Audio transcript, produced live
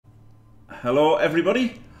Hello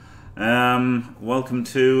everybody, welcome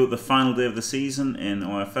to the final day of the season in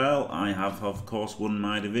OFL. I have of course won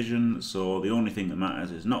my division, so the only thing that matters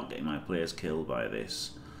is not getting my players killed by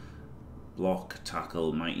this block,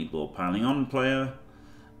 tackle, mighty blow piling on player,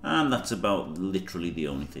 and that's about literally the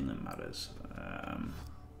only thing that matters.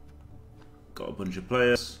 Got a bunch of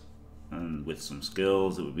players, and with some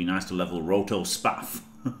skills, it would be nice to level Roto Spaff.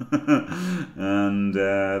 And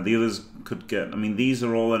the others could get, I mean, these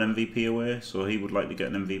are all an MVP away, so he would like to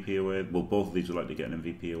get an MVP away. Well, both of these would like to get an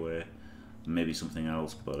MVP away, maybe something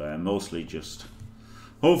else, but mostly just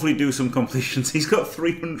hopefully do some completions. He's got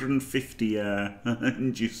 350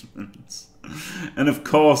 inducements, and of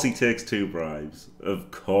course he takes 2 bribes.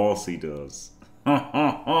 Of course he does.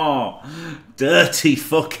 Dirty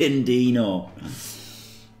fucking Dino.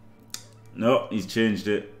 No, he's changed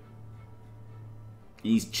it.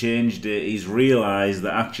 He's changed it. He's realised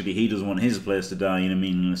that actually he doesn't want his players to die in a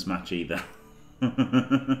meaningless match either.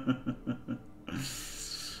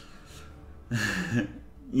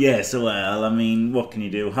 Yes, well, I mean, what can you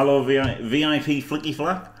do? Hello, VIP Flicky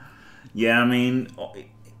Flap. Yeah, I mean,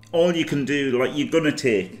 all you can do, like, you're going to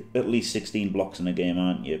take at least 16 blocks in a game,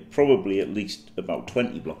 aren't you? Probably at least about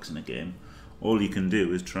 20 blocks in a game. All you can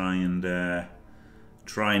do is try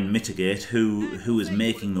and mitigate who is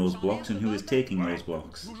making those blocks and who is taking those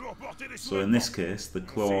blocks. So in this case, the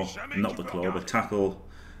claw, not the claw, the tackle,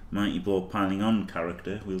 mighty blow piling on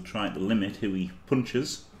character, we'll try to limit who he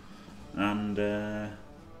punches and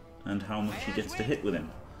how much he gets to hit with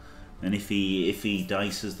him. And if he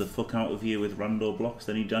dices the fuck out of you with rando blocks,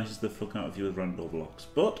 then he dices the fuck out of you with rando blocks.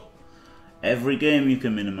 But every game you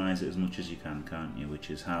can minimise it as much as you can, can't you? Which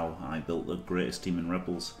is how I built the greatest team in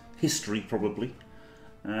Rebels history, probably.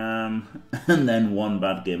 And then one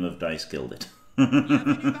bad game of dice killed it.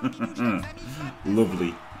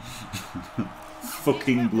 Lovely.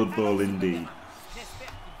 Fucking Blood Bowl indeed.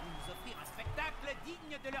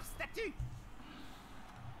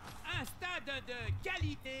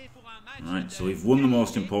 Right, so we've won the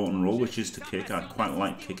most important role, which is to kick. I quite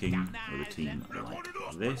like kicking with a team like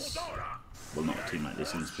this. Well, not a team like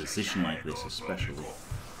this, in a position like this especially.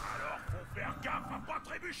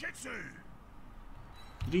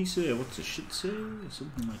 Did he say, what's a shit say?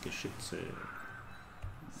 Something like a shit say.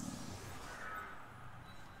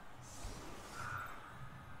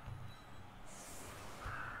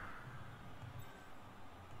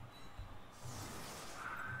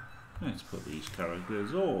 Let's put these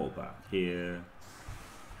characters all back here.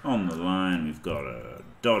 On the line we've got a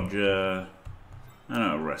dodger and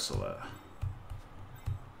a wrestler.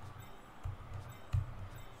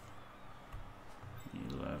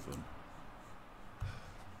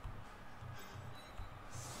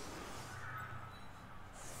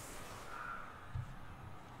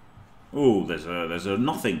 Oh, there's a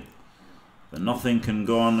nothing. The nothing can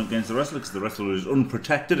go on against the wrestler because the wrestler is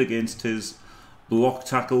unprotected against his block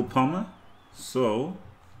tackle pommer. So,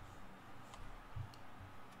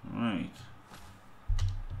 right.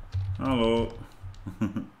 Hello.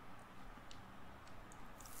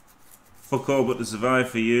 Fuck all but to survive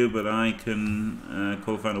for you, but I can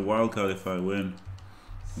qualify a wildcard if I win.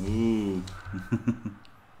 Ooh.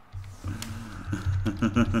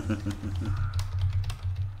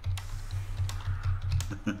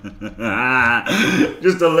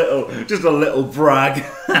 just a little brag.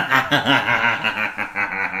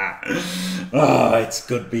 Oh, it's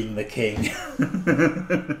good being the king.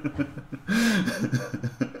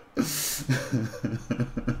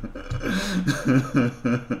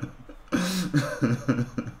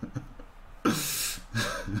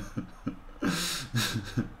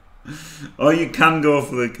 Oh, you can go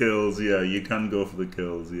for the kills, yeah, you can go for the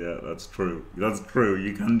kills, yeah, that's true. That's true,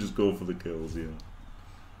 you can just go for the kills, yeah.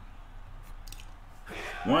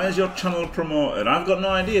 Why is your channel promoted? I've got no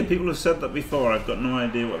idea. People have said that before. I've got no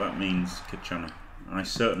idea what that means, Kid Channel. I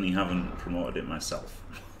certainly haven't promoted it myself.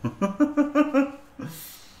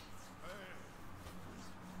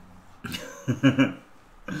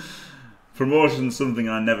 Promotion's something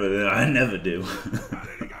I never do.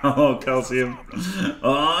 Oh, Calcium.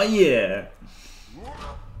 Oh, yeah.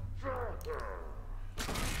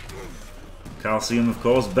 Calcium, of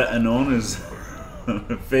course, better known as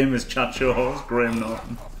famous chat show host Graham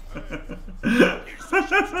Norton.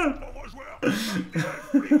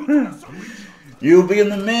 You'll be in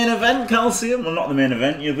the main event, Calcium. Well, not the main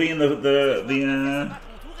event. You'll be in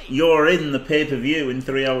you're in the pay-per-view in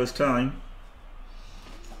 3 hours' time.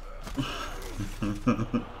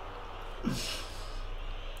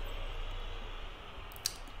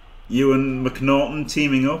 You and McNaughton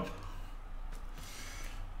teaming up.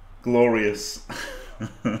 Glorious.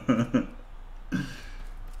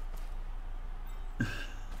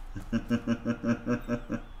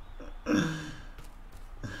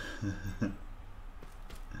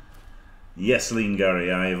 Yes, Lean Gary,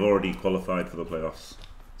 I have already qualified for the playoffs.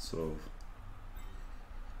 So.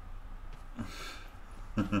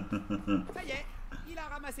 Ça y est, il a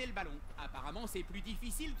ramassé le ballon. Apparemment, c'est plus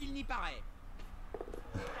difficile qu'il n'y paraît.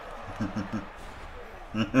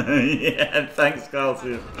 Yeah, thanks,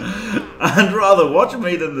 Calcium. I'd rather watch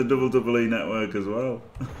me than the WWE Network as well.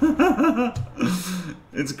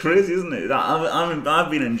 It's crazy, isn't it?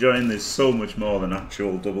 I've been enjoying this so much more than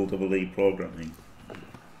actual WWE programming.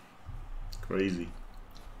 It's crazy.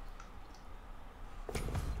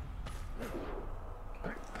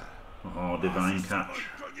 Oh, divine catch.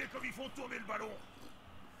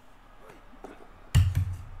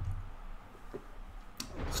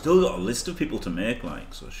 Still got a list of people to make,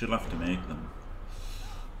 like, so I should have to make them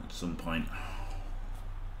at some point.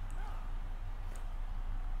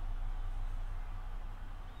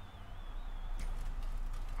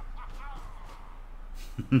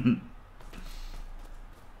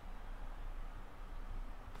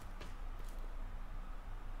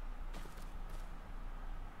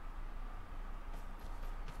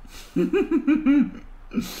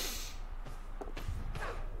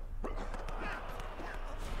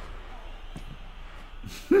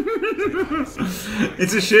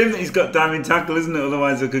 It's a shame that he's got diving tackle, isn't it?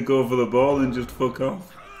 Otherwise I could go for the ball and just fuck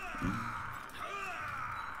off.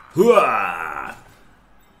 Hooah!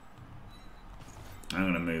 I'm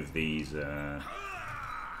going to move these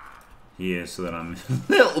here so that I'm a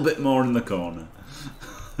little bit more in the corner.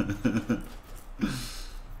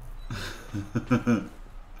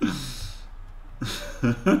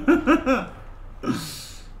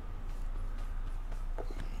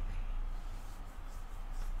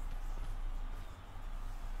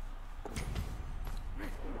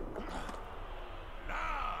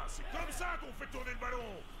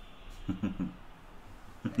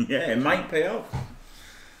 Yeah, it might pay off.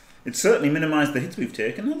 It's certainly minimised the hits we've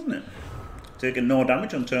taken, hasn't it? Taken no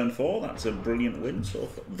damage on turn 4. That's a brilliant win so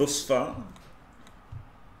far, thus far.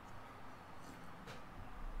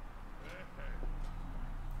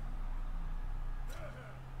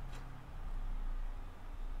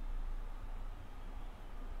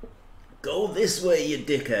 Go this way, you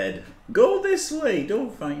dickhead. Go this way.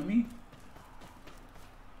 Don't fight me.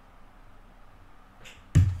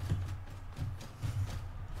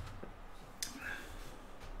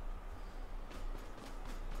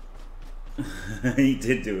 He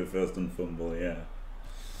did do it first and fumble, yeah.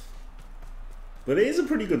 But it is a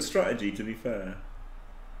pretty good strategy, to be fair.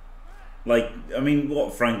 Like, I mean,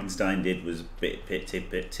 what Frankenstein did was bit, pit, tip,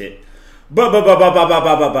 bit, tip.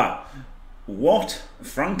 Ba. What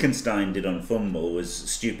Frankenstein did on fumble was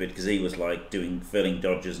stupid because he was like doing filling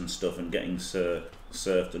dodges and stuff and getting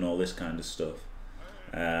surfed and all this kind of stuff.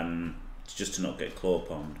 Just to not get claw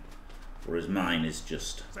palmed. Whereas mine is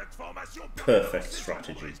just perfect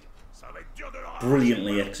strategy.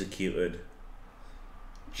 Brilliantly executed.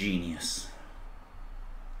 Genius.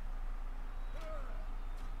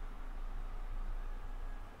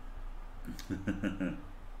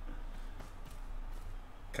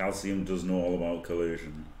 Calcium does know all about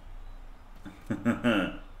collusion.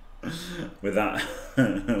 with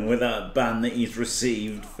that ban that he's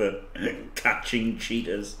received for catching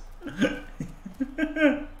cheaters.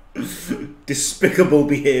 Despicable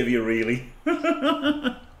behaviour, really.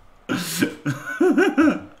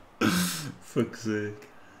 Fuck's sake.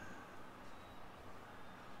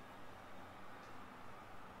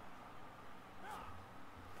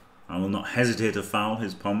 I will not hesitate to foul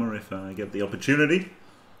his pommer if I get the opportunity.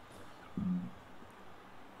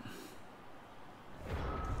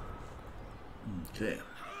 Okay.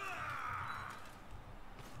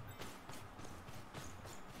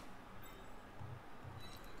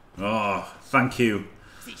 Oh, thank you.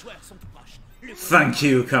 Thank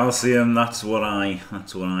you, Calcium. That's what I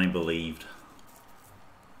believed.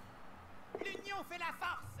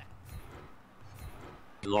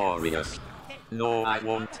 Glorious. No, I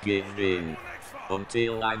won't give in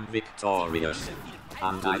until I'm victorious.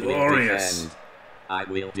 And I will defend. I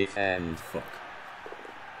will defend. Fuck.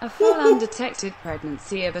 A full undetected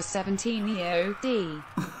pregnancy of a 17-year-old.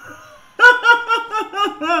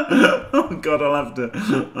 Oh god,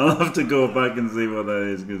 I'll have to go back and see what that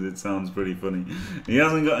is because it sounds pretty funny. He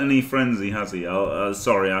hasn't got any frenzy, has he?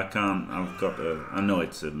 Sorry, I can't. I know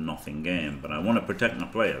it's a nothing game, but I want to protect my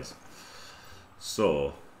players.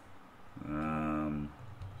 So,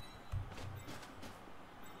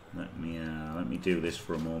 let me do this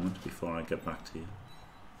for a moment before I get back to you.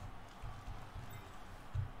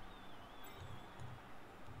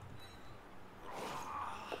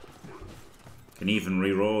 Can even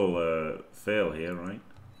re-roll fail here, right?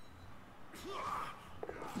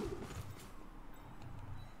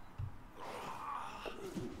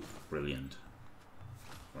 Brilliant.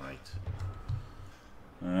 Right.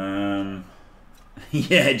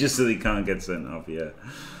 Yeah, just so they can't get sent off, yeah.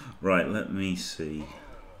 Right, let me see.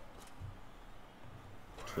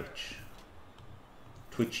 Twitch.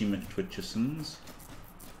 Twitchy McTwitchersons.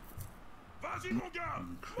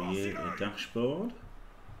 And create a dashboard.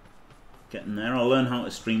 Getting there. I'll learn how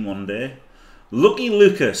to stream one day. Lucky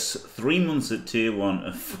Lucas, 3 months at tier 1,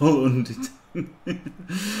 a full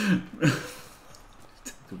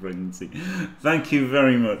pregnancy. Thank you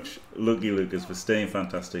very much, Lucky Lucas, for staying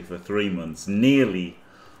fantastic for 3 months. Nearly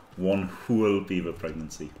 1 whole beaver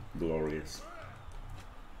pregnancy. Glorious.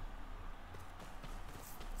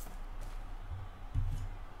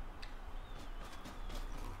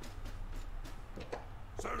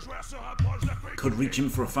 Could reach him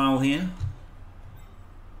for a foul here.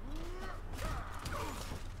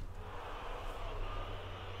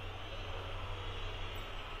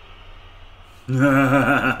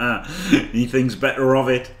 He thinks better of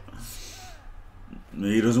it.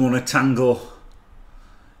 He doesn't want to tangle.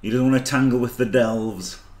 He doesn't want to tangle with the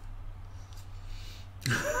Elves.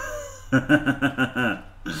 The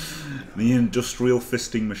industrial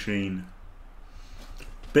fisting machine.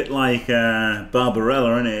 Bit like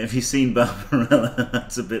Barbarella, isn't it? If you've seen Barbarella,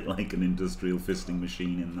 that's a bit like an industrial fisting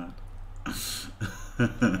machine in that.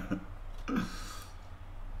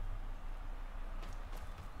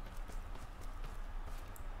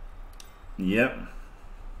 Yep.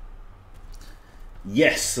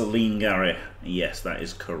 Yes, Celine Gary. Yes, that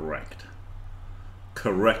is correct.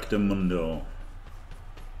 Correctamundo.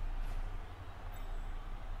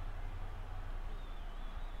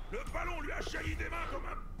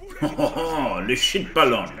 Oh, le shit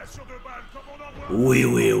ballon. Oui,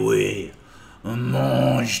 oui, oui.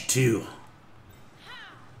 Mange tout.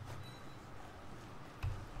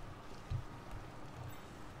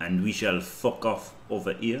 And we shall fuck off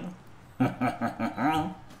over here.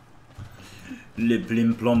 Le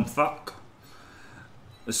plim plom fuck.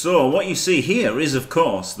 So, what you see here is, of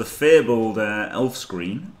course, the fabled elf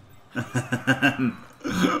screen.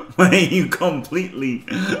 Where you completely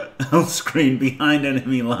elf screen behind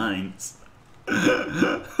enemy lines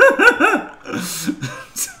to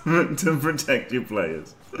protect your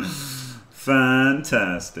players.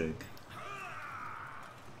 Fantastic.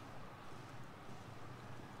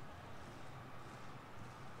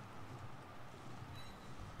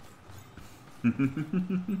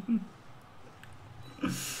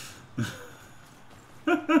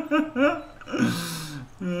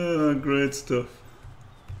 Oh, great stuff.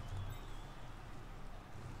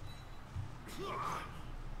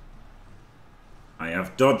 I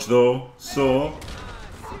have dodge though, so.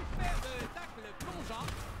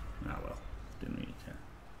 Ah well, didn't really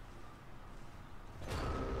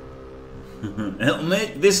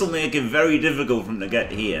care. This'll make it very difficult for him to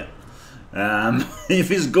get here. If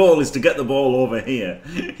his goal is to get the ball over here,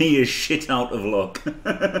 he is shit out of luck.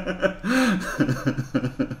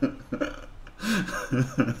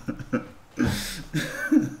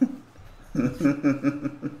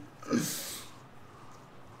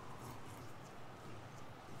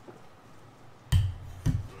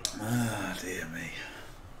 Ah, dear me.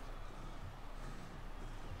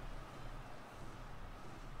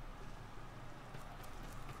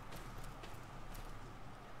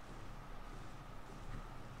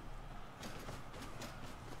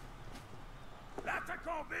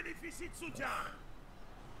 L'attaquant bénéficie de soutien.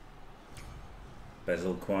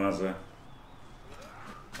 Bezel Quasar.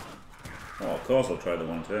 Oh, of course I'll try the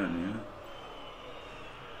one turn, yeah.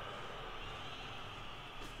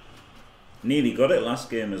 Nearly got it last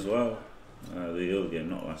game as well. The other game,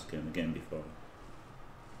 not last game, the game before.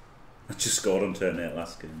 I just scored on turn 8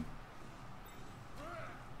 last game.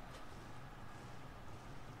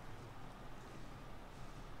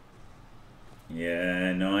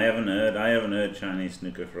 Yeah, no, I haven't heard Chinese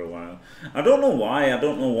snooker for a while. I don't know why. I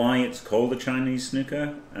don't know why it's called a Chinese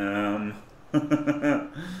snooker.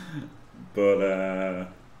 But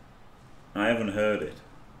I haven't heard it.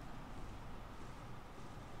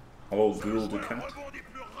 Hello, Ghoul de Cat.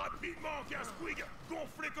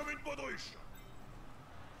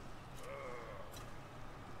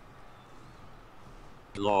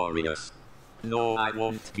 Glorious. No, I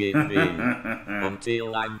won't give in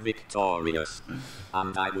until I'm victorious.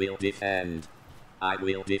 And I will defend. I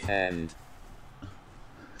will defend.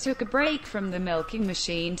 Took a break from the milking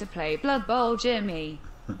machine to play Blood Bowl, Jimmy.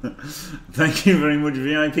 Thank you very much,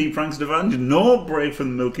 VIP Prankster Vange. No break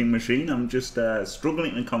from the milking machine. I'm just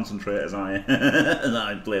struggling to concentrate as I as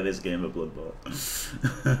I play this game of Blood Bowl.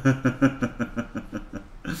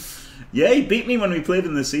 Yeah, he beat me when we played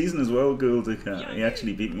in the season as well, Guldica. He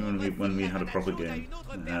actually beat me when we had a proper game.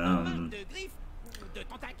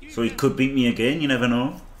 So he could beat me again. You never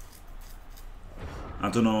know. I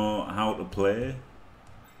don't know how to play.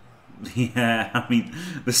 Yeah, I mean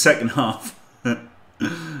the second half.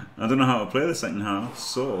 I don't know how to play the second half,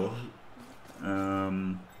 so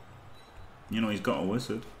you know, he's got a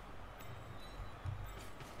wizard.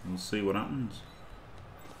 We'll see what happens.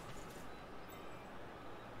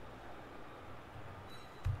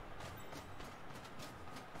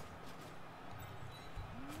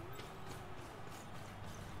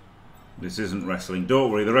 This isn't wrestling.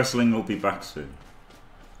 Don't worry, the wrestling will be back soon.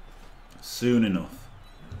 Soon enough.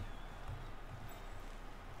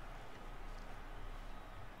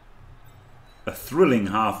 A thrilling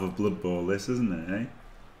half of Blood Bowl, this, isn't it, eh?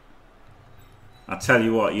 I tell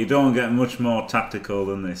you what, you don't get much more tactical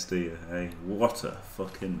than this, do you, eh? What a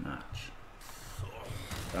fucking match.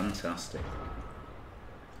 Fantastic.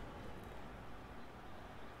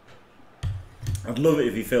 I'd love it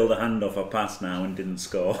if he failed a handoff or pass now and didn't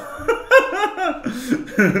score.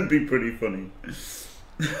 It'd be pretty funny.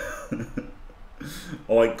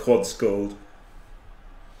 Or like quad scored.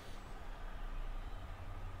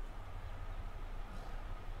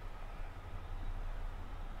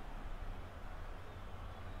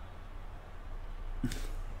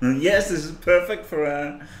 Yes, this is perfect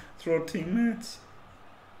for throw teammates.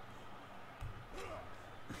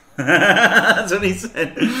 That's what he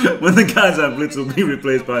said. When the guys at Blitz will be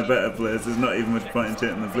replaced by better players, there's not even much point in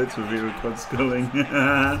taking the Blitz with you quad sculling.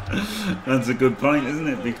 That's a good point, isn't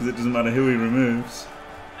it? Because it doesn't matter who he removes.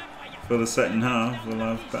 For the second half, we'll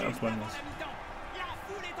have better players.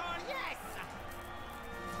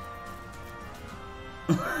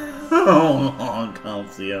 Oh,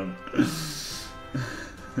 Calcium.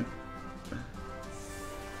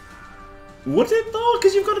 Would it though?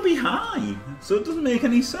 Because you've got to be high, so it doesn't make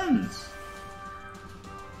any sense.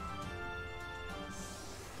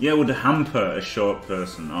 Yeah, it would hamper a short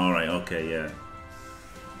person. All right, okay, yeah.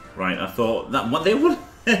 Right, I thought that what they would.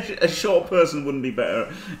 A short person wouldn't be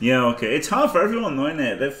better. Yeah, okay. It's hard for everyone though, isn't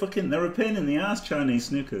it? They're a pain in the ass, Chinese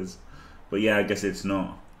snookers. But yeah, I guess it's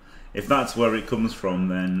not. If that's where it comes from,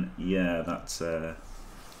 then yeah, that's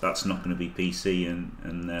not going to be PC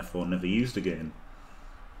and therefore never used again.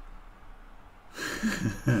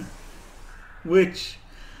 Which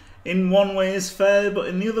in one way is fair, but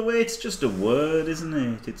in the other way it's just a word, isn't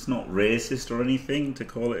it? It's not racist or anything to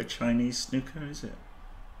call it a Chinese snooker, is it?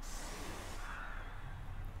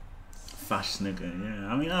 Fash snooker, yeah.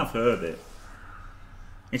 I mean, I've heard it.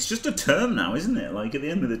 It's just a term now, isn't it? Like, at the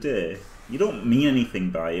end of the day, you don't mean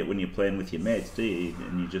anything by it when you're playing with your mates, do you?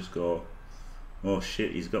 And you just go, oh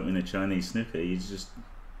shit, he's got me in a Chinese snooker. You just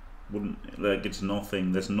wouldn't, like, it's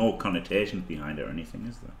nothing. There's no connotation behind it or anything,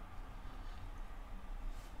 is there?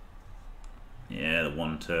 Yeah, the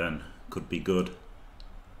one turn could be good.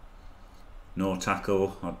 No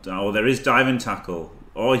tackle. Oh, there is diving tackle.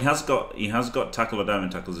 Oh, he has got tackle or diving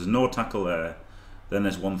tackle. There's no tackle there. Then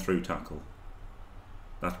there's one through tackle.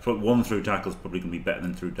 That's one through tackle is probably going to be better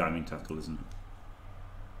than through diving tackle, isn't it?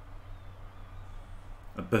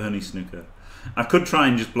 A Bernie snooker. I could try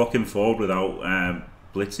and just block him forward without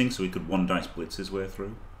blitzing, so he could one dice blitz his way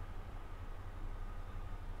through.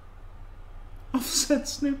 Offset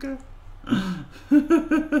snooker.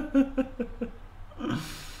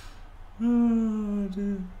 Oh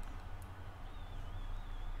dear.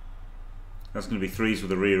 That's going to be threes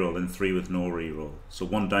with a reroll and three with no reroll. So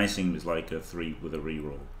one dicing is like a three with a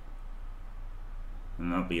reroll,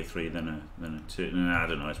 and that'll be a three, then a two. No, I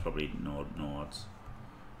don't know. It's probably no odds.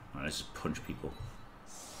 Right, let's just punch people.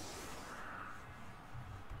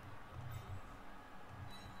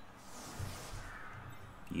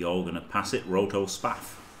 You're gonna pass it, Roto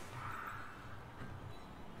Spaff.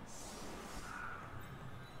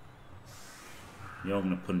 You're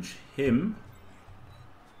gonna punch him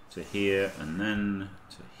to here and then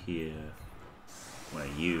to here, where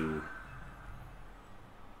you.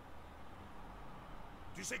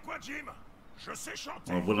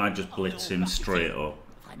 Or will I just blitz him straight up?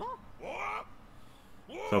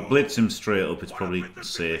 If I blitz him straight up, it's probably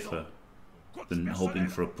safer than hoping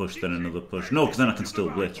for a push, then another push. No, because then I can still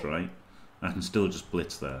blitz, right? I can still just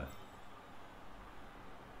blitz there.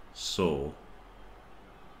 So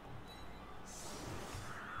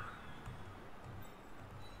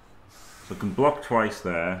I can block twice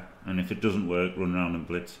there, and if it doesn't work, run around and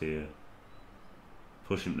blitz here.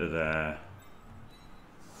 Push him to there.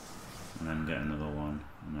 and then get another one,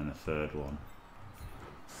 and then a third one.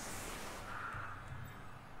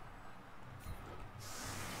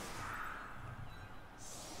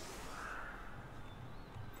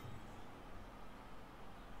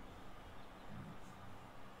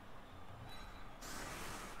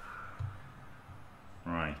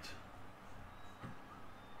 Right.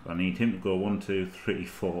 I need him to go 1, 2, 3,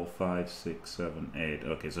 4, 5, 6, 7, 8.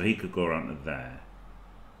 Okay, so he could go around to there.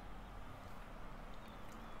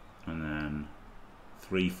 And then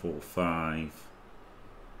 3, 4, 5.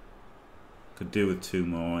 Could do with 2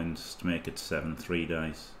 more and just make it 7, 3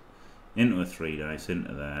 dice. Into a 3 dice,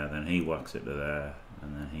 into there, then he whacks it to there,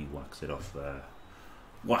 and then he whacks it off there.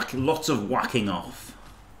 Whack, lots of whacking off.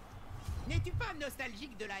 N'es-tu pas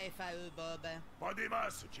nostalgique de la FAE, Bob? Pas des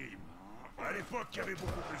masses, Kim. À l'époque, il y avait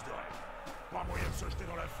beaucoup plus de rêves. Pas moyen de se jeter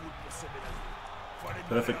dans la foule pour s'aimer la vie. Fallait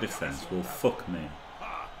Perfect defense. Well, fuck me.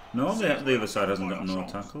 No, the other side hasn't got no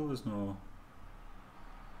tackle. There's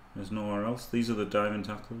nowhere else. These are the diving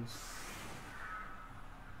tackles.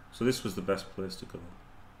 So this was the best place to go.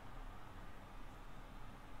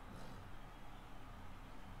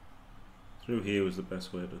 Through here was the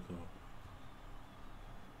best way to go.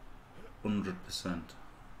 100%.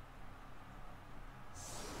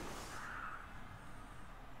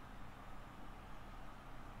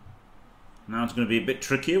 Now it's going to be a bit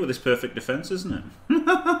trickier with this perfect defense, isn't it?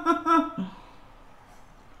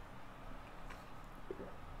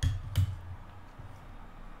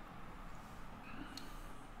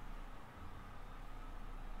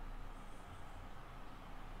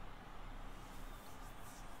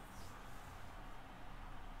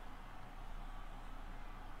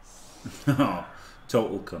 Oh,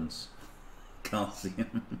 total cunts.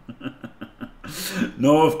 Calcium.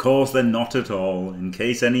 No, of course they're not at all. In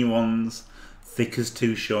case anyone's thick as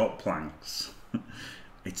 2 short planks.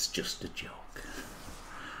 It's just a joke.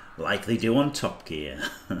 Like they do on Top Gear.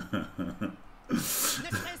 Ne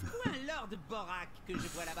serait-ce pas un Lord Borak que je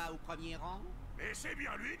vois là-bas au premier rang? Mais c'est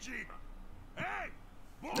bien lui, Jim. Hey!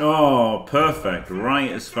 Oh, perfect.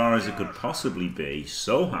 Right as far as it could possibly be.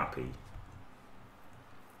 So happy.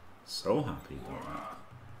 So happy about that.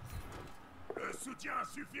 Le soutien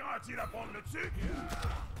suffira-t-il à prendre le dessus?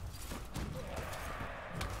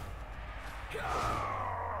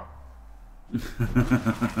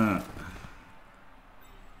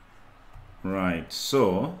 Right,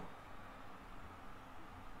 so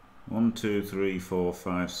 1, 2, 3, 4,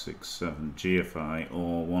 5, 6, 7 GFI,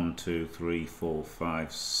 or 1, 2, 3, 4,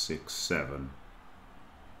 5, 6, 7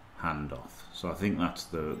 handoff. So I think that's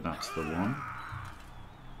the one.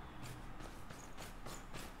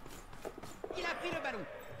 Il a pris le ballon.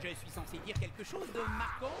 Je suis censé dire quelque chose de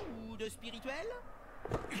marquant ou de spirituel?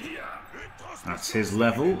 That's his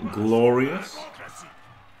level. Glorious.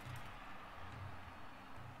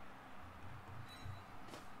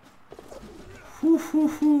 Hoo, hoo,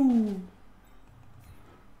 hoo.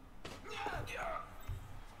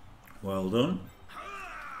 Well done.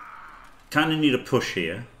 Kind of need a push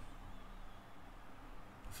here.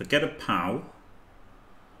 If I get a POW,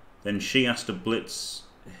 then she has to blitz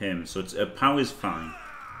him. So it's a POW is fine.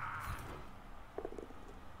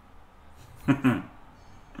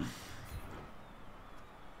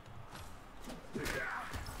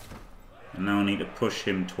 And now I need to push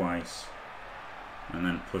him twice. And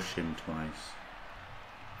then push him twice.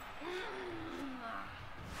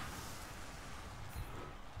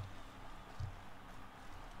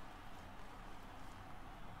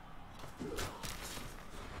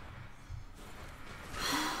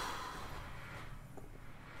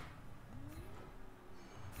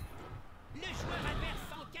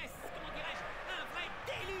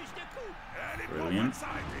 Brilliant.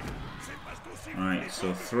 Right,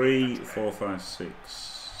 so 3, 4, 5, 6,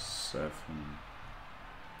 7.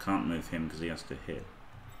 Can't move him because he has to hit.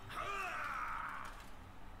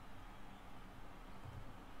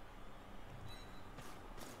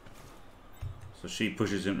 So she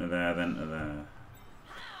pushes him to there, then to there.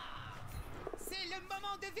 C'est le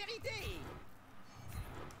moment de vérité.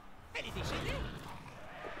 Elle est déchaînée.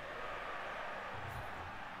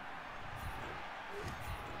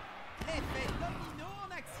 L'effet domino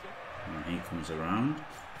en action. And he comes around.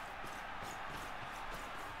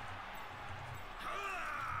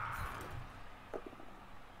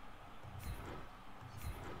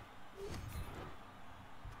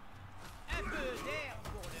 Un peu d'air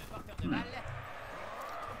pour le porteur de balle.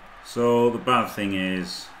 So the bad thing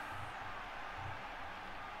is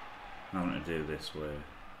I want to do this way.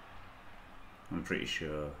 I'm pretty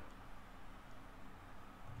sure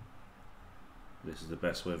this is the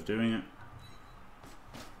best way of doing it.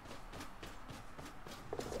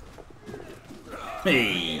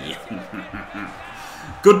 Hey!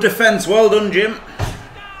 Good defense. Well done, Jim.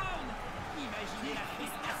 Imaginez la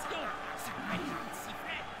frustration. Ça va être un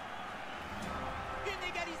sifflet. Une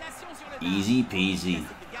égalisation sur le terrain. Easy peasy.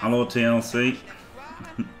 Hello, TLC.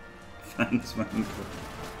 Thanks, man.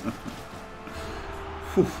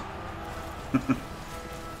 Whew.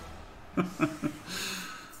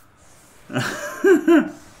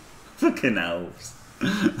 Fucking elves.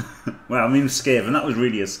 Well, I mean, Skaven. That was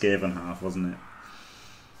really a Skaven half, wasn't it?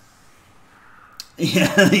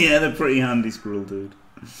 Yeah, they're pretty handy, Squirrel Dude.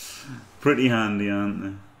 Pretty handy, aren't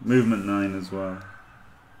they? Movement 9 as well.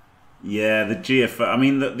 Yeah, the GF. I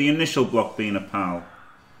mean, the initial block being a pal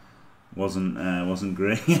wasn't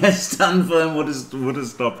great. Yeah, stand firm would have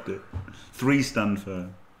stopped it. 3 stand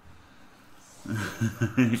firm.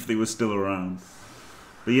 If they were still around.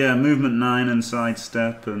 But yeah, movement 9 and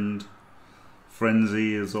sidestep and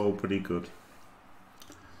frenzy is all pretty good.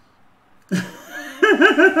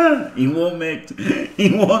 he won't make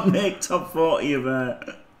top 40 of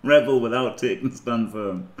Rebel without taking stand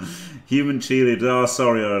firm. Human cheerleaders. Oh,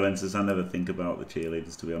 sorry, Oriolenses. I never think about the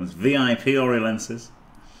cheerleaders, to be honest. VIP Oriolenses.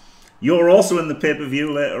 You're also in the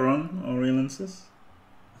pay-per-view later on, Oriolenses.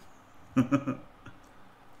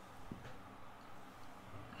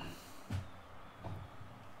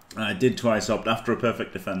 I did twice opt after a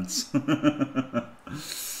perfect defense. It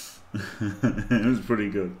was pretty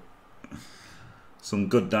good. Some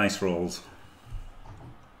good dice rolls.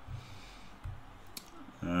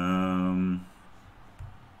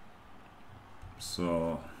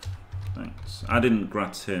 So, thanks. I didn't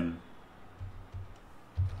grats him.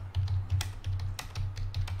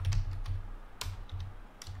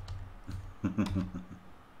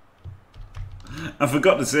 I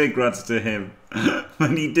forgot to say grats to him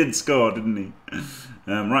when he did score, didn't he?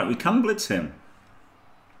 Right, we can blitz him.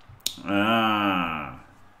 Ah.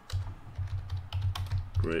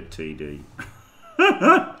 Great TD.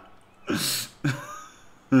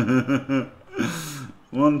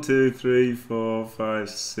 1, 2, 3, 4, 5,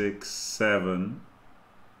 6, 7.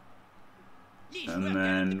 And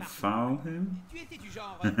then foul him. Tu étais du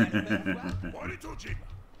genre à le faire, toi? Pas du tout, Jim.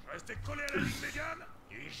 Je restais collé à la ligne médiane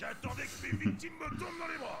et j'attendais que mes victimes me tombent dans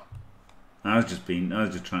les bras. I was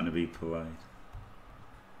just trying to be polite.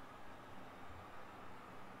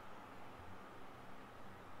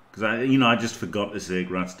 Because I just forgot to say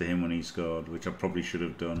grats to him when he scored, which I probably should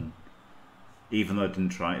have done. Even though I didn't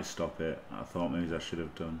try to stop it, I thought maybe I should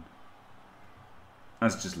have done.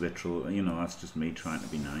 That's just literal, that's just me trying to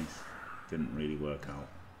be nice. Didn't really work out.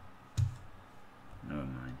 Never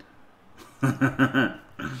mind.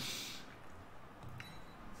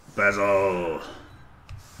 Bezel!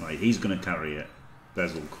 Right, he's going to carry it.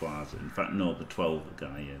 Bezel Quasi. In fact, no, the 12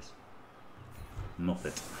 guy is.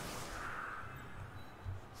 Muppet.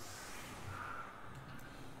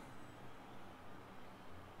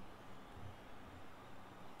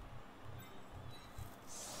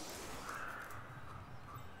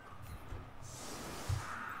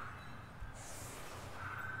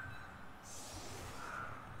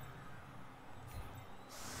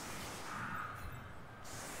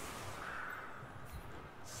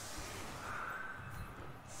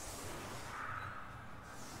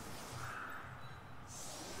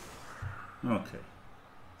 Ok.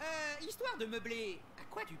 Histoire de meubler, à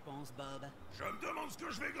quoi tu penses, Bob? Je me demande ce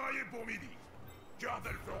que je vais grailler pour midi. Cœur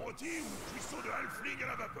d'elfe rôti ou cuisson de halfling à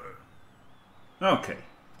la vapeur. Okay.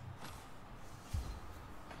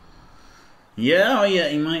 Yeah,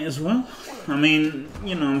 he might as well. I mean,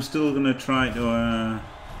 I'm still gonna try to. I'm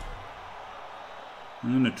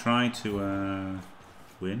gonna try to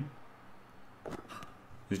win.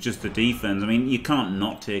 It's just the defense. I mean, you can't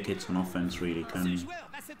not take hits on offense, really, can you?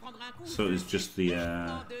 So it's just the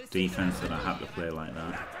defense that I have to play like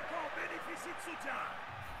that.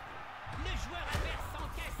 Le joueur adverse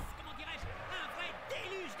s'encaisse, comment dirais-je, un vrai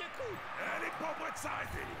déluge de coups. Elle est pas prête de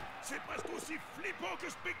s'arrêter. C'est presque aussi flippant que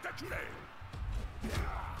spectaculaire.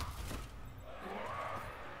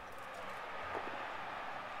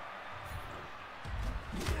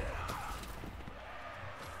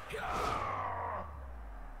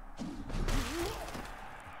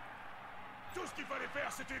 Tout ce qu'il fallait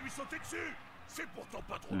faire, c'était lui sauter dessus. C'est pourtant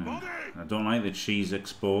pas trop demandé. I don't like that she's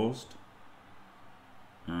exposed.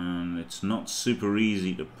 And it's not super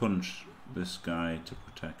easy to punch this guy to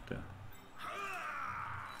protect her.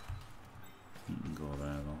 You can go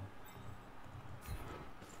there though.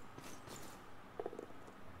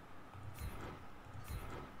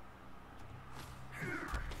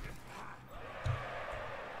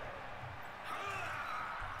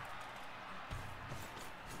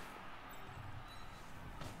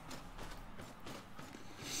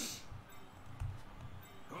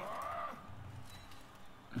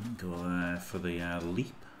 Go there for the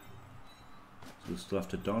leap. So we'll still have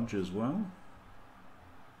to dodge as well.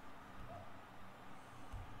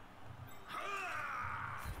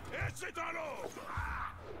 Et c'est un l'autre.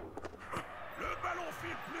 Le ballon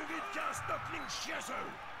file plus vite qu'un stockling chiaseux.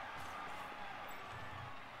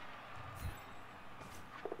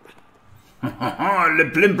 Le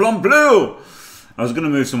blim blom blue! I was going to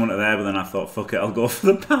move someone to there, but then I thought, fuck it, I'll go for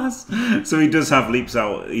the pass. So he does have leaps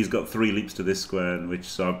out. He's got 3 leaps to this square,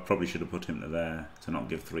 so I probably should have put him to there to not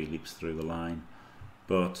give 3 leaps through the line.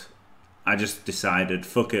 But I just decided,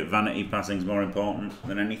 fuck it, vanity passing's more important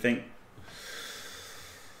than anything.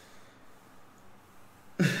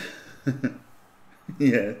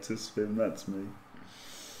 Yeah, to spin, that's me.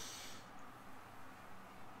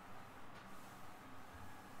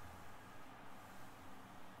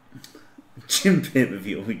 Gym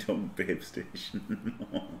pay-per-view, we don't babe station.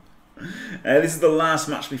 This is the last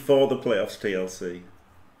match before the playoffs TLC.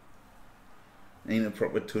 Ain't a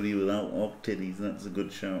proper tully without op titties, that's a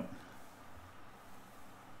good shout.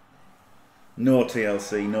 No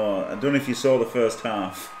TLC, no. I don't know if you saw the first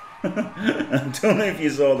half. I don't know if you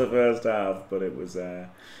saw the first half, but it was a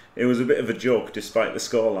bit of a joke despite the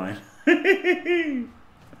scoreline.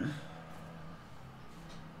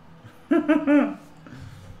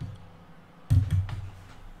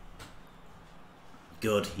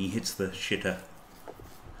 Good, he hits the shitter.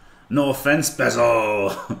 No offense,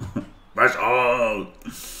 Bezel. Bezel.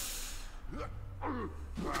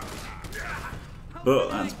 But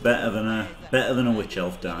that's better than a witch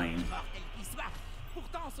elf dying.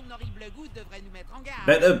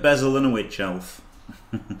 Better Bezel than a witch elf.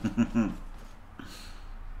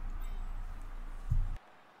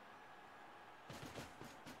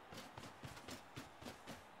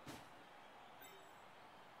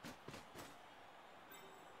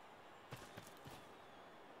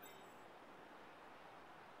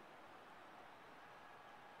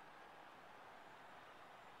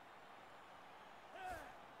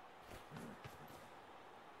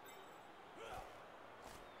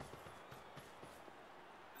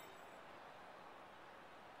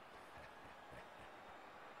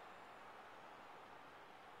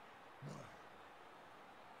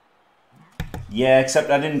 Yeah, except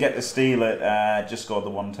I didn't get to steal it, just scored the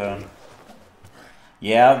 1 turn.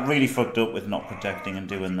 Yeah, I really fucked up with not protecting and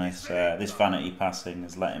doing this. This vanity passing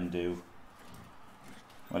has let him do.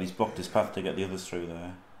 Well, he's blocked his path to get the others through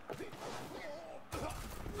there.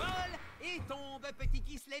 Vol et tombe, petit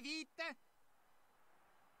Kislevite.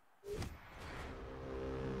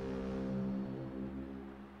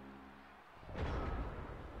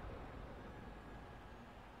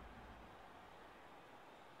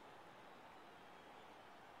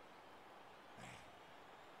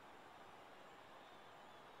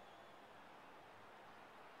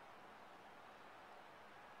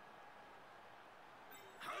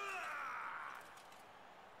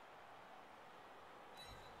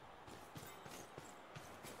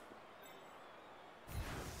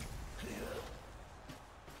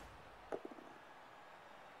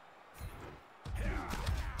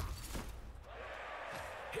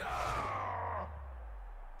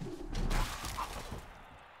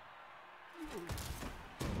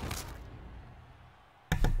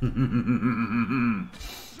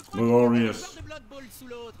 Glorious. I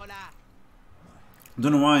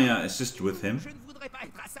don't know why I assisted with him.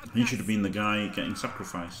 He should have been the guy getting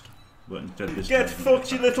sacrificed. But instead this Get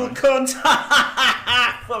fucked, you little cunt!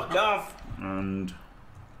 Fuck off! And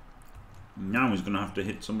now he's going to have to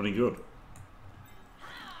hit somebody good.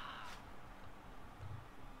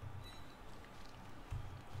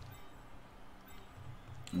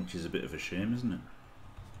 Which is a bit of a shame, isn't it?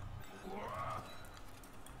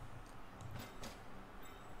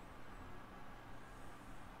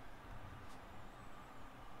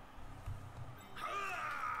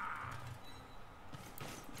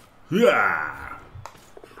 Yeah.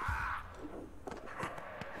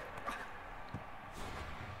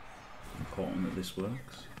 Important that this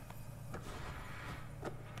works.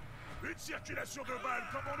 Une circulation de balles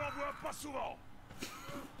comme on n'en voit pas souvent.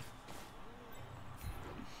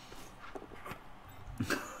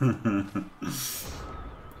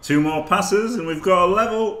 2 more passes and we've got a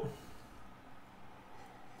level.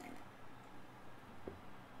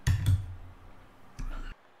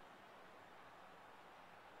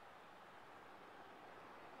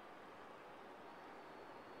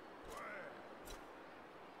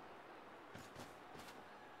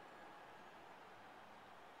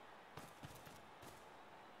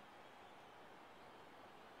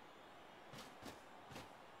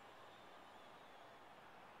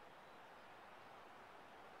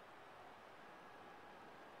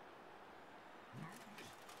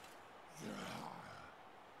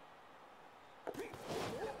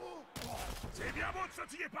 faut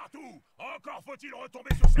sautiller partout. Encore faut-il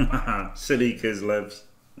retomber sur ses pattes. Silly Kislevs.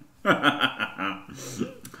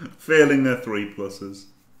 Failing their 3+.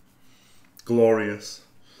 Glorious.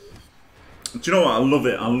 Do you know what? I love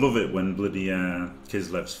it. I love it when bloody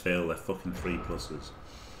Kislevs fail their fucking 3+.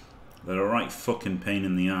 They're a right fucking pain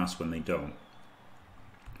in the ass when they don't.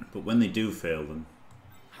 But when they do fail them,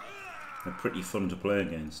 they're pretty fun to play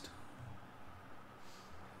against.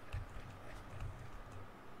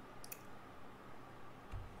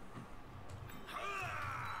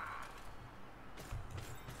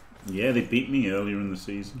 Yeah, they beat me earlier in the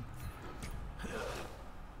season.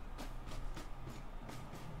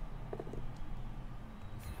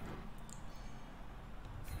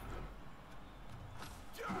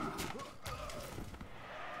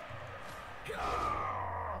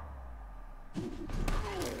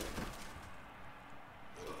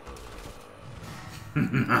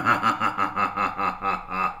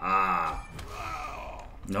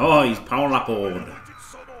 No, he's power up-oed.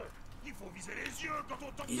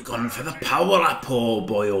 He's gone for the power up-o,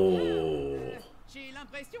 boyo. J'ai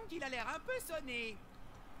l'impression qu'il a l'air un peu sonné.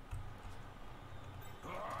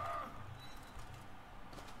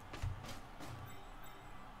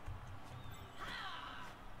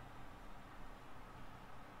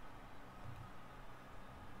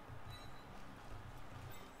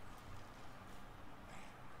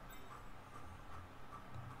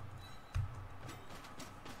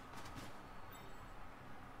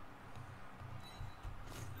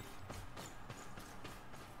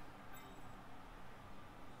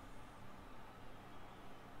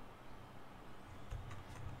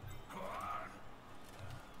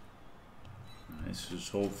 Let's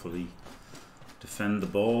just hopefully defend the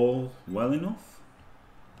ball well enough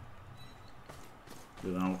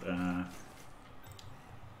without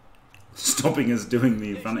stopping us doing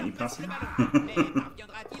the vanity passing.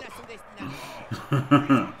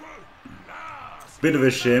 Bit of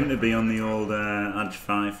a shame to be on the old Edge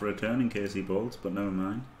 5 for a turn in case he bolts, but never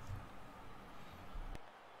mind.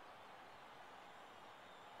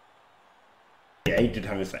 Yeah, he did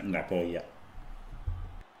have a second lap, oh yeah.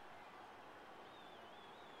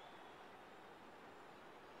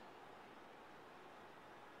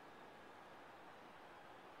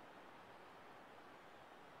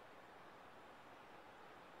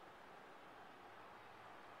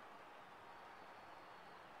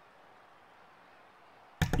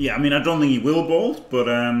 Yeah, I mean, I don't think he will bolt, but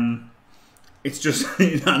it's just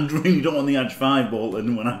I really don't want the Edge 5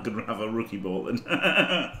 bolting when I could have a rookie bolting.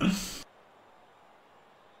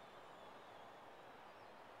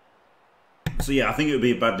 So yeah, I think it would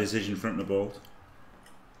be a bad decision for him to bolt,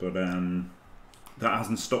 but that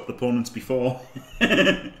hasn't stopped opponents before.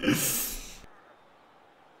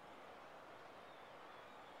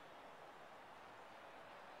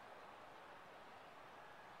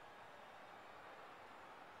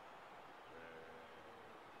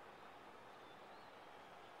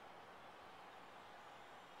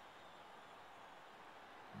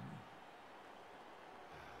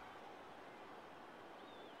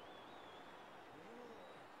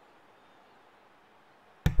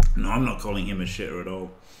 No, I'm not calling him a shitter at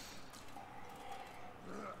all.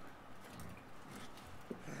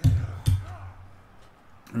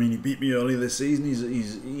 I mean, he beat me earlier this season.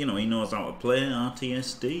 He's you know, he knows how to play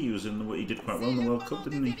RTSD. He was in the he did quite well in the World Cup,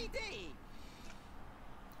 didn't he?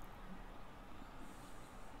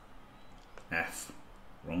 F,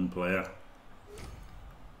 wrong player.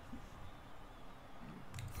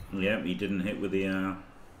 Yep, he didn't hit with the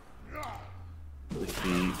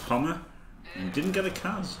Pommer. And didn't get a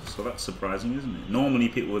Kaz, so that's surprising, isn't it? Normally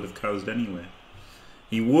people would have Kaz'd anyway.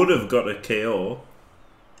 He would have got a KO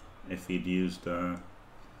if he'd used yep.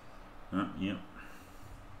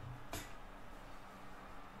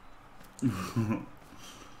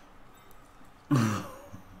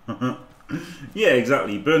 Yeah,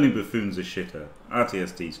 exactly. Burning Buffoon's a shitter.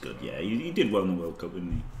 RTSD's good, yeah. He did well in the World Cup,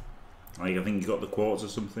 didn't he? Like, I think he got the quarters or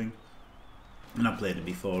something. And I played it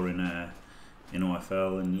before in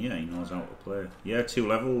OFL, and yeah, he knows how to play. Yeah, 2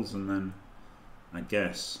 levels, and then I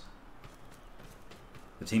guess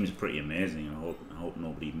the team's pretty amazing. I hope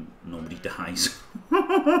nobody dies.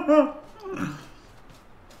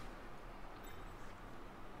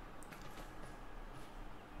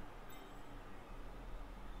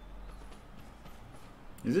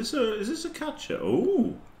 Is this a catcher?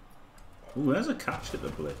 Oh, there's a catch at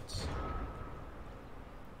the blitz.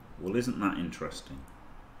 Well, isn't that interesting?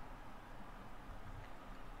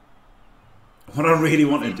 What I really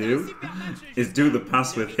want to do is do the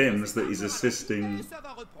pass with him so that he's assisting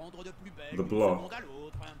the block.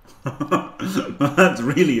 That's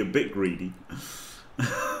really a bit greedy.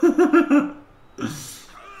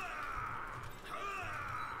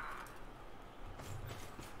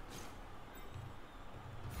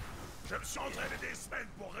 me suis entraîné des semaines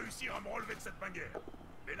pour réussir à me relever de cette bannière.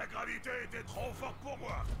 Mais la gravité était trop forte pour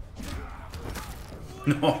moi.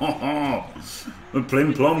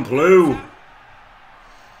 Plim plom ploo.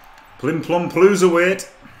 Plim plom ploo's away.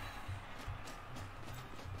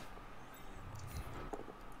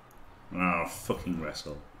 Oh, fucking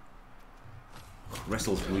wrestle.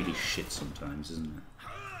 Wrestle's really shit sometimes, isn't it?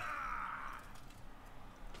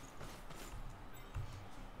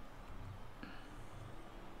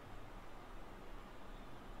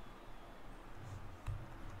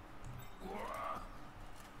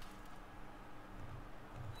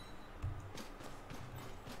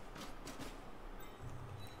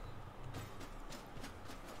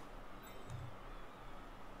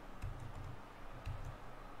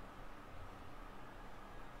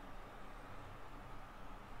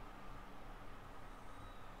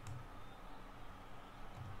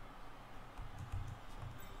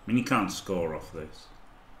 I mean, you can't score off this.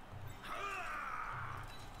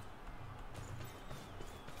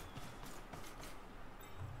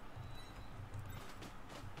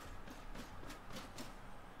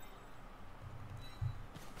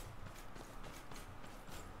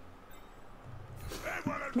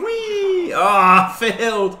 Whee! Ah,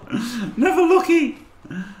 failed! Never lucky!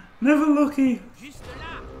 Never lucky! Juste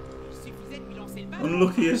là, il suffisait de lui lancer le ballon.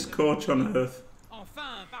 Unluckiest coach on earth.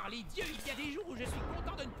 Enfin, par les dieux, il y a des jours où je suis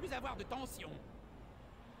content de ne plus avoir de tension.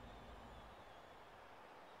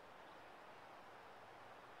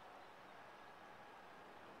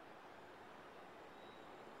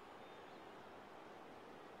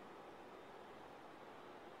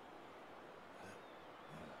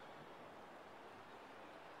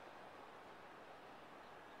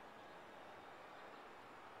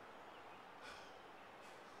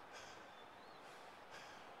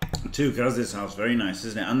 Two cars this house, very nice,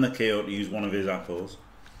 isn't it? And the KO to use one of his apples.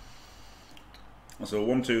 So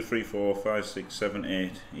 1, 2, 3, 4, 5, 6, 7,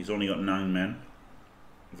 8. He's only got 9 men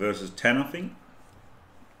versus 10, I think.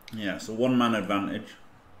 Yeah, so 1 man advantage.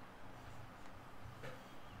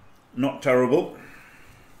 Not terrible.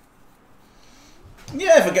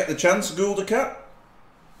 Yeah, if I get the chance, Ghoul the cat.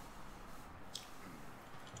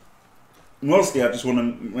 Mostly, I just want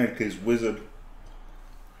to make his wizard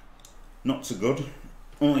not so good.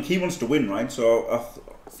 Well, like, he wants to win, right? So,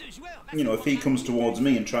 you know, if he comes towards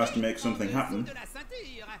me and tries to make something happen,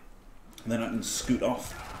 then I can scoot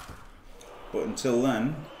off. But until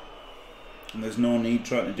then, there's no need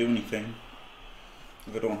trying to do anything.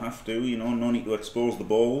 If I don't have to, you know, no need to expose the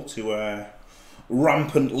ball to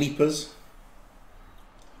rampant leapers.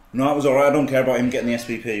 No, that was alright. I don't care about him getting the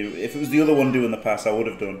SPP. If it was the other one doing the pass, I would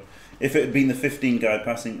have done. If it had been the 15 guy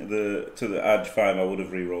passing to the Edge 5, I would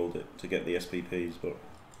have re-rolled it to get the SPPs, but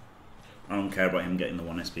I don't care about him getting the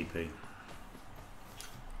 1 SPP.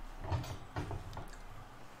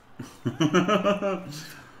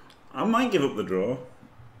 I might give up the draw.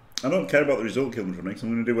 I don't care about the result killing for next. I'm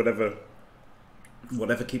going to do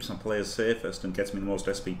whatever keeps my players safest and gets me the most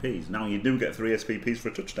SPPs. Now you do get 3 SPPs for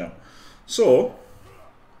a touchdown. So,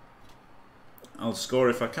 I'll score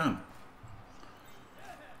if I can.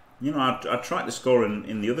 You know, I tried to score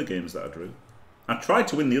in the other games that I drew. I tried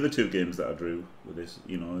to win the other 2 games that I drew with this,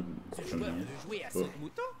 you know, from here. But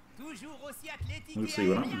we'll see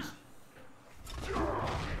what happens.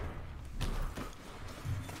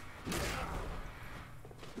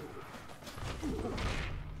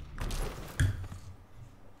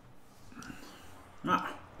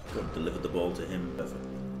 Ah, got to deliver the ball to him perfectly.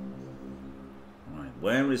 Right,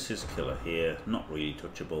 where is his killer? Here, not really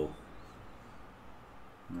touchable.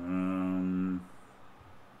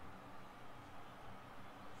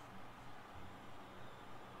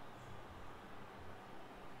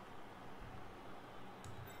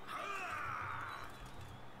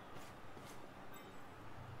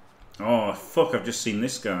 Oh fuck, I've just seen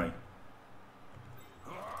this guy.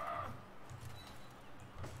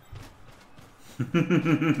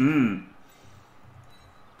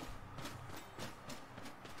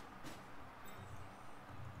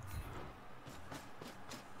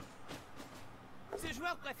 Ce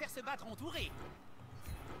joueur préfère se battre entouré.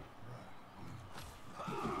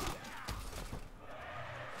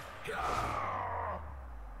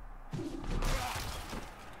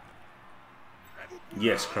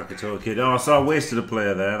 Yes, Krakatoa Kid. Oh, so I wasted a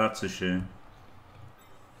player there. That's a shame.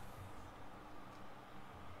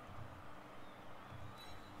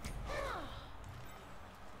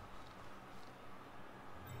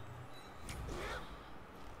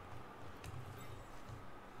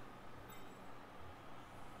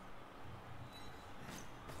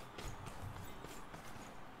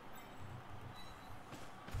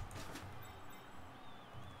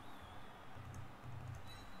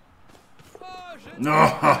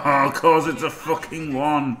 No, cause it's a fucking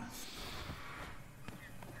 1.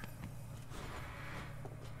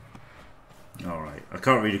 Alright, I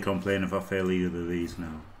can't really complain if I fail either of these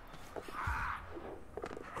now.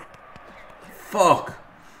 Fuck!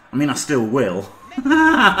 I mean, I still will.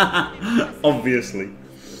 Obviously.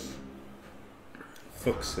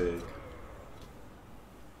 Fuck's sake.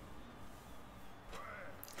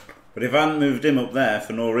 But if I hadn't moved him up there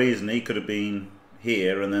for no reason, he could have been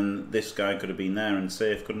here, and then this guy could have been there and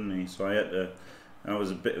safe, couldn't he? So I had to... That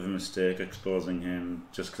was a bit of a mistake, exposing him,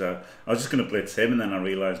 just because I was just going to blitz him, and then I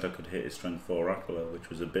realised I could hit his strength 4 Aquila, which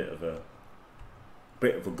was a bit of a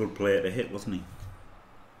good player to hit, wasn't he?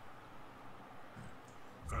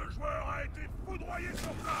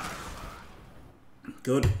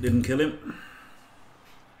 Good, didn't kill him.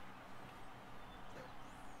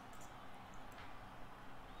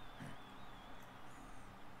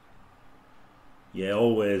 Yeah,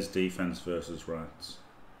 always defense versus rats.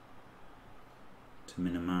 To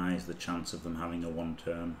minimise the chance of them having a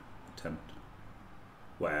 1-turn attempt.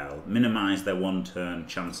 Well, minimise their 1-turn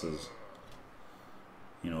chances.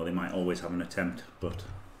 You know, they might always have an attempt, but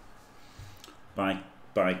by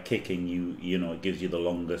kicking, you know, it gives you the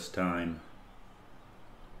longest time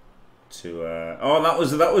to... Oh, that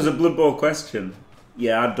was a Blood Bowl question.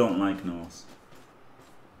 Yeah, I don't like Norse.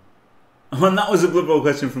 Oh, and that was a Blood Bowl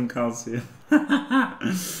question from Calcium.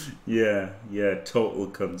 yeah, total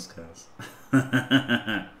cunts, Kaz.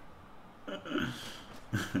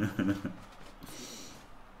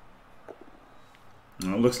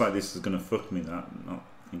 Well, it looks like this is going to fuck me, that, not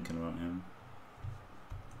thinking about him.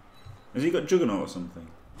 Has he got Juggernaut or something?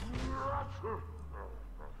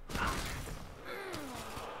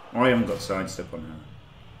 Oh, I haven't got sidestep on her.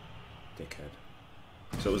 Dickhead.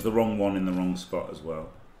 So it was the wrong one in the wrong spot as well.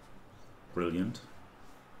 Brilliant.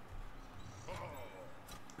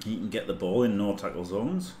 He can get the ball in no tackle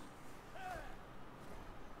zones.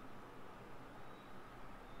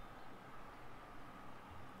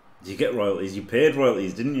 Did you get royalties? You paid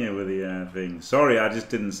royalties, didn't you, with the thing? Sorry, I just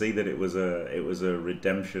didn't see that it was a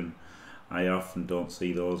redemption. I often don't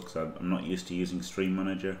see those because I'm not used to using Stream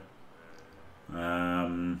Manager.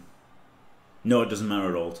 No, it doesn't matter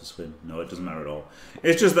at all to swim. No, it doesn't matter at all.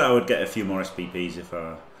 It's just that I would get a few more SPPs if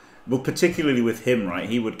I... Well, particularly with him, right?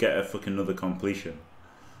 He would get a fucking another completion.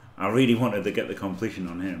 I really wanted to get the completion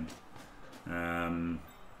on him.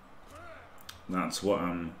 That's what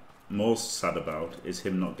I'm most sad about, is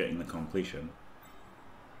him not getting the completion.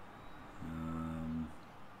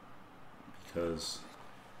 Because...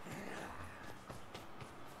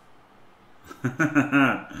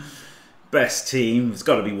 Best team, it's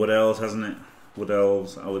got to be Wood Elves, hasn't it? Wood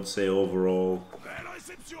Elves, I would say overall,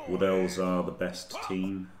 Wood Elves are the best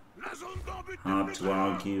team. Hard to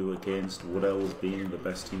argue against Wood Elves being the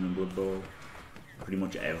best team in Blood Bowl. Pretty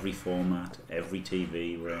much every format, every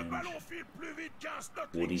TV range,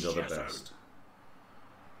 Woodies are the best.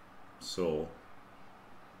 So,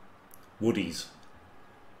 Woodies.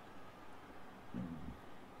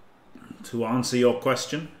 To answer your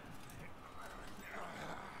question,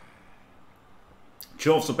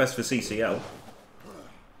 Chorfs are best for CCL.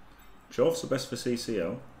 Chorfs are best for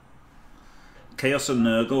CCL. Chaos and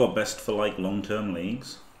Nurgle are best for like long-term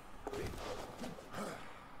leagues.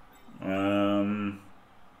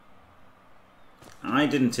 I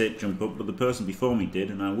didn't take jump up, but the person before me did,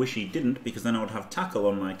 and I wish he didn't, because then I would have tackle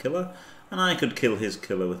on my killer, and I could kill his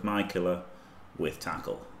killer with my killer with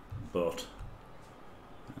tackle. But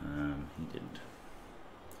he didn't.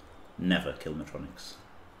 Never kill Metronics.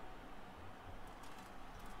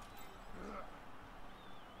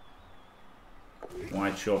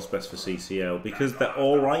 Why Chorfs best for CCL? Because they're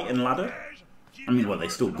alright in ladder. I mean, well, they're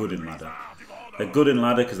still good in ladder. They're good in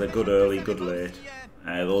ladder because they're good early, good late.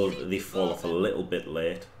 Though they fall off a little bit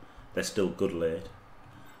late, they're still good late.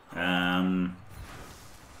 And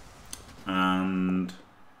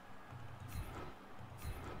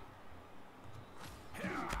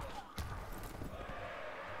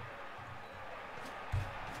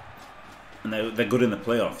they're good in the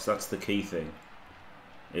playoffs. That's the key thing,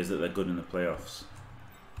 is that they're good in the playoffs.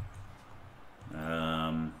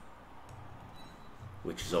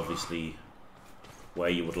 Which is obviously where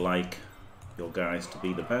you would like your guys to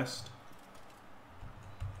be the best.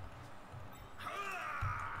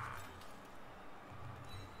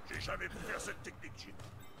 J'ai jamais pu faire cette technique, Jim.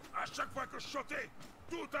 À chaque fois que je chantais,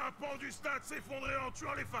 tout un pan du stade s'effondrait en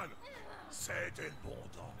tuant les fans. C'était le bon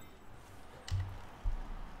temps.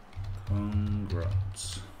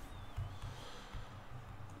 Congrats.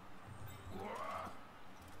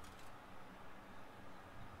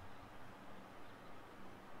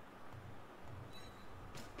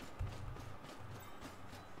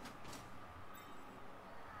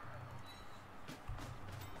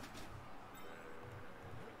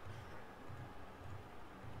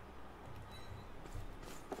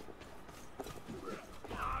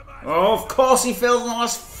 Oh, of course he fails the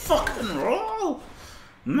last fucking roll!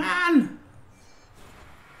 Man!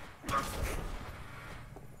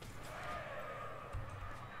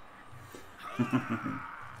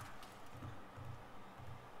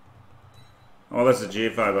 Oh, that's a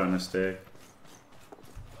G5 by mistake.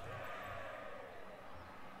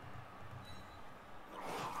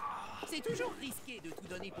 C'est toujours risqué de tout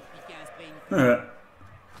donner pour piquer un spray.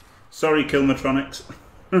 Sorry, Kilmatronics.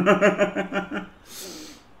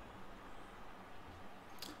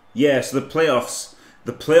 Yeah, so the playoffs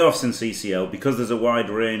in CCL, because there's a wide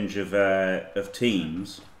range of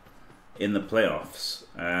teams in the playoffs.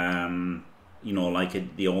 You know, like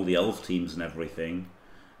all the Elf teams and everything,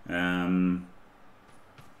 and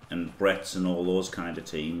Brett's and all those kind of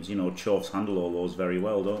teams. You know, Chofs handle all those very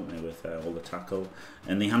well, don't they, with all the tackle,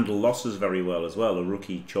 and they handle losses very well as well. A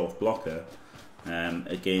rookie Chof blocker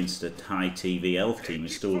against a high TV Elf team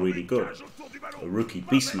is still really good. A rookie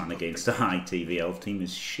Beastman against a high TV Elf team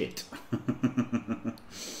is shit.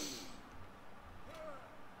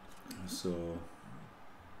 So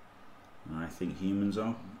I think humans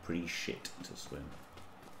are pretty shit to swim.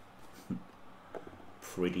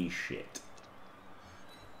 Pretty shit.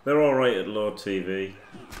 They're alright at low TV.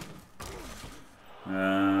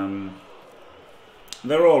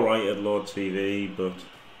 They're alright at low TV, but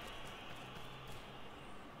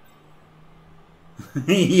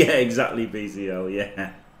yeah, exactly, BCL,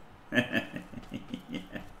 yeah.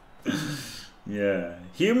 Yeah.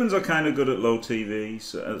 Humans are kind of good at low TV,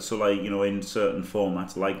 so like, you know, in certain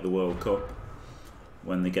formats like the World Cup,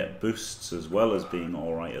 when they get boosts as well as being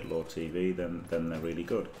alright at low TV, then they're really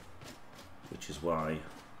good. Which is why...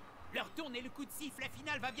 Yeah,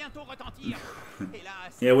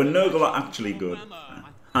 when Nurgle are actually good,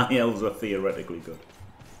 High Elves are theoretically good.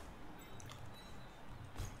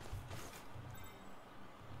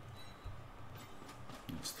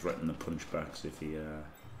 Let's threaten the punchbacks if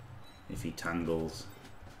he tangles.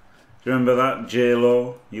 Do you remember that,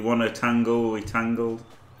 J-Lo? You want to tangle, we tangled.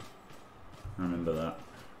 I remember that.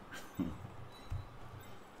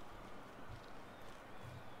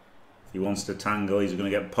 If he wants to tangle, he's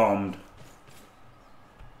going to get palmed.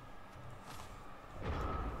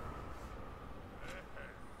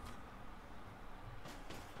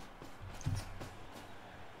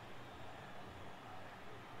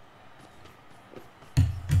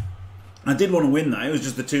 I did want to win that. It was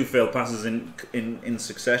just the two failed passes in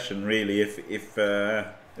succession, really. If it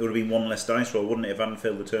would have been one less dice roll, wouldn't it? If I hadn't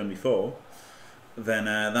failed the turn before, then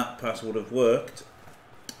that pass would have worked.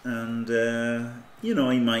 And you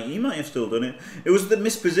know, he might have still done it. It was the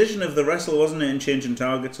misposition of the wrestle, wasn't it, and changing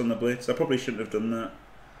targets on the blitz. I probably shouldn't have done that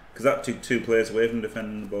because that took 2 players away from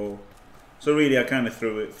defending the ball. So really, I kind of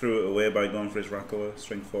threw it away by going for his Rackler,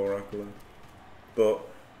 string 4 Rackler. But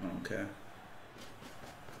I don't care.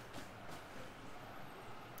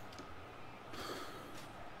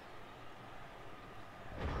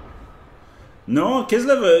 No,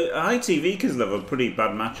 Kislev, high TV Kislev, a pretty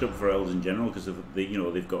bad matchup for Elves in general because of the, you know,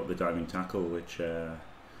 they've got the diving tackle, which that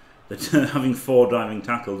having 4 diving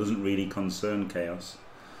tackle doesn't really concern Chaos,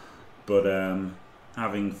 but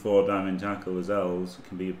having 4 diving tackle as Elves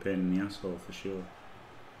can be a pain in the asshole for sure.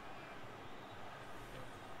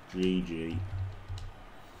 GG.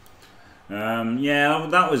 Yeah,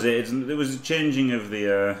 that was it. There was a changing of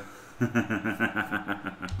the.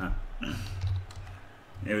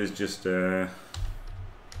 It was just, yeah,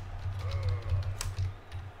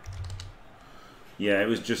 it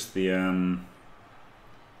was just the,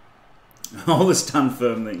 all the stand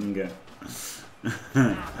firm they can get.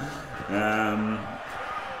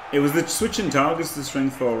 It was the switching targets to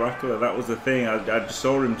strength 4 Rackler, that was the thing. I just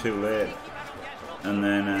saw him too late. And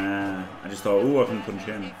then I just thought, ooh, I can punch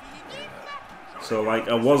him. So, like,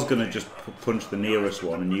 I was going to just punch the nearest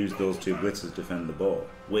one and use those 2 blitzers to defend the ball,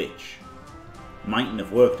 which mightn't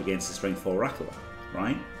have worked against the strength 4 Rackler,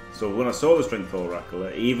 right? So when I saw the strength 4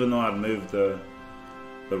 Rackler, even though I'd moved the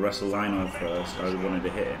wrestle line on first, I wanted to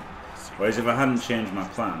hit him. Whereas if I hadn't changed my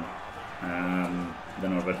plan,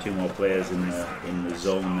 then I'd have had 2 more players in the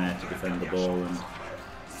zone there to defend the ball, and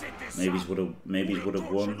maybe would have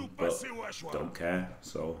won, but don't care.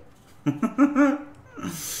 So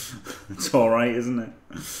it's all right, isn't it?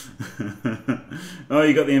 Oh,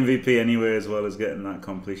 you got the MVP anyway, as well as getting that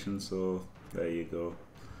completion. So. There you go.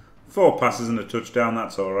 4 passes and a touchdown,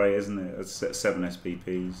 that's alright, isn't it? That's 7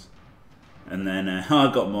 SPPs. And then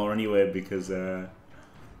I got more anyway because I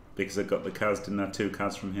got the Kaz, didn't have 2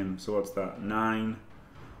 Kaz from him. So what's that? 9,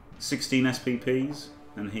 16 SPPs,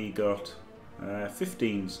 and he got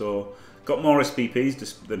 15. So got more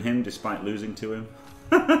SPPs than him despite losing to him.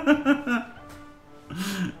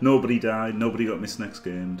 Nobody died. Nobody got missed next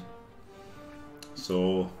gamed.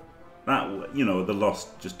 So that, you know, the loss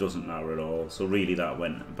just doesn't matter at all. So really, that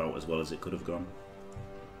went about as well as it could have gone.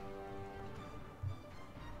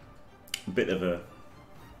 A bit of a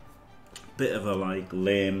like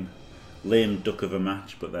lame duck of a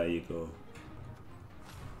match, but there you go.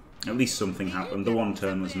 At least something happened. The one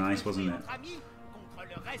turn was nice, wasn't it?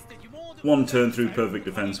 One turn through perfect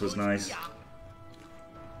defense was nice.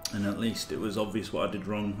 And at least it was obvious what I did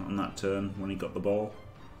wrong on that turn when he got the ball.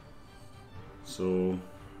 So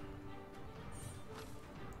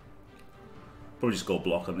probably just go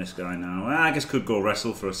block on this guy now. I guess could go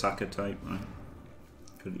wrestle for a Saka type, right?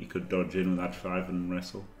 He could dodge in with H5 and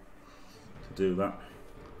wrestle to do that.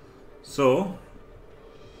 So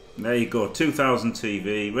there you go, 2000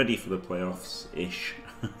 TV, ready for the playoffs ish.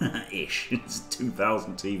 Ish. It's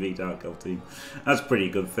 2000 TV Dark Elf team. That's pretty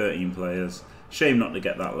good. 13 players. Shame not to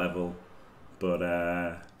get that level, but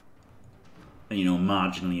you know,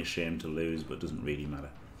 marginally ashamed to lose, but it doesn't really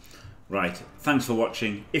matter. Right, thanks for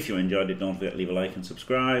watching. If you enjoyed it, don't forget to leave a like and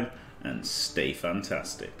subscribe, and stay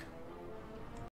fantastic.